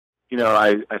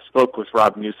I spoke with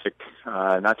Rob Musick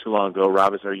not too long ago.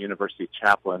 Rob is our university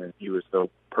chaplain, and he was the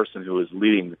person who was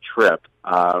leading the trip.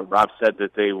 Rob said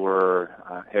that they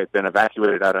had been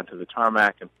evacuated out onto the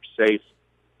tarmac and were safe,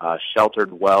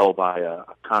 sheltered well by a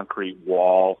concrete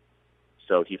wall.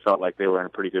 So he felt like they were in a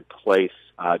pretty good place,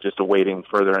 just awaiting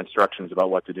further instructions about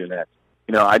what to do next.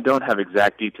 I don't have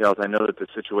exact details. I know that the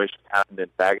situation happened in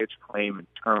baggage claim in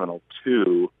Terminal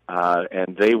 2,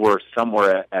 and they were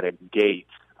somewhere at a gate.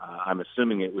 I'm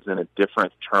assuming it was in a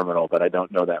different terminal, but I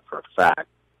don't know that for a fact.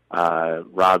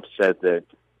 Rob said that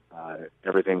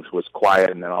everything was quiet,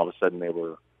 and then all of a sudden they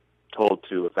were told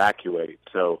to evacuate.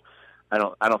 So I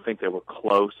don't think they were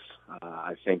close.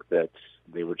 I think that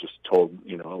they were just told,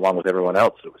 along with everyone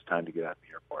else, it was time to get out of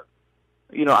the airport.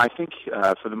 I think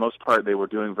for the most part they were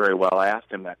doing very well. I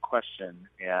asked him that question,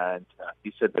 and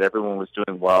he said that everyone was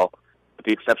doing well, with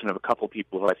the exception of a couple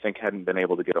people who I think hadn't been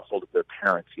able to get a hold of their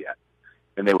parents yet.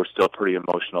 And they were still pretty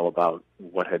emotional about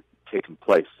what had taken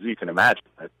place. As you can imagine,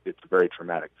 it's a very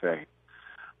traumatic thing.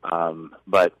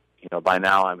 But by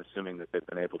now I'm assuming that they've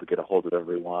been able to get a hold of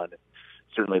everyone.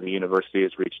 Certainly the university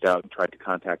has reached out and tried to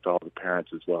contact all the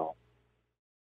parents as well.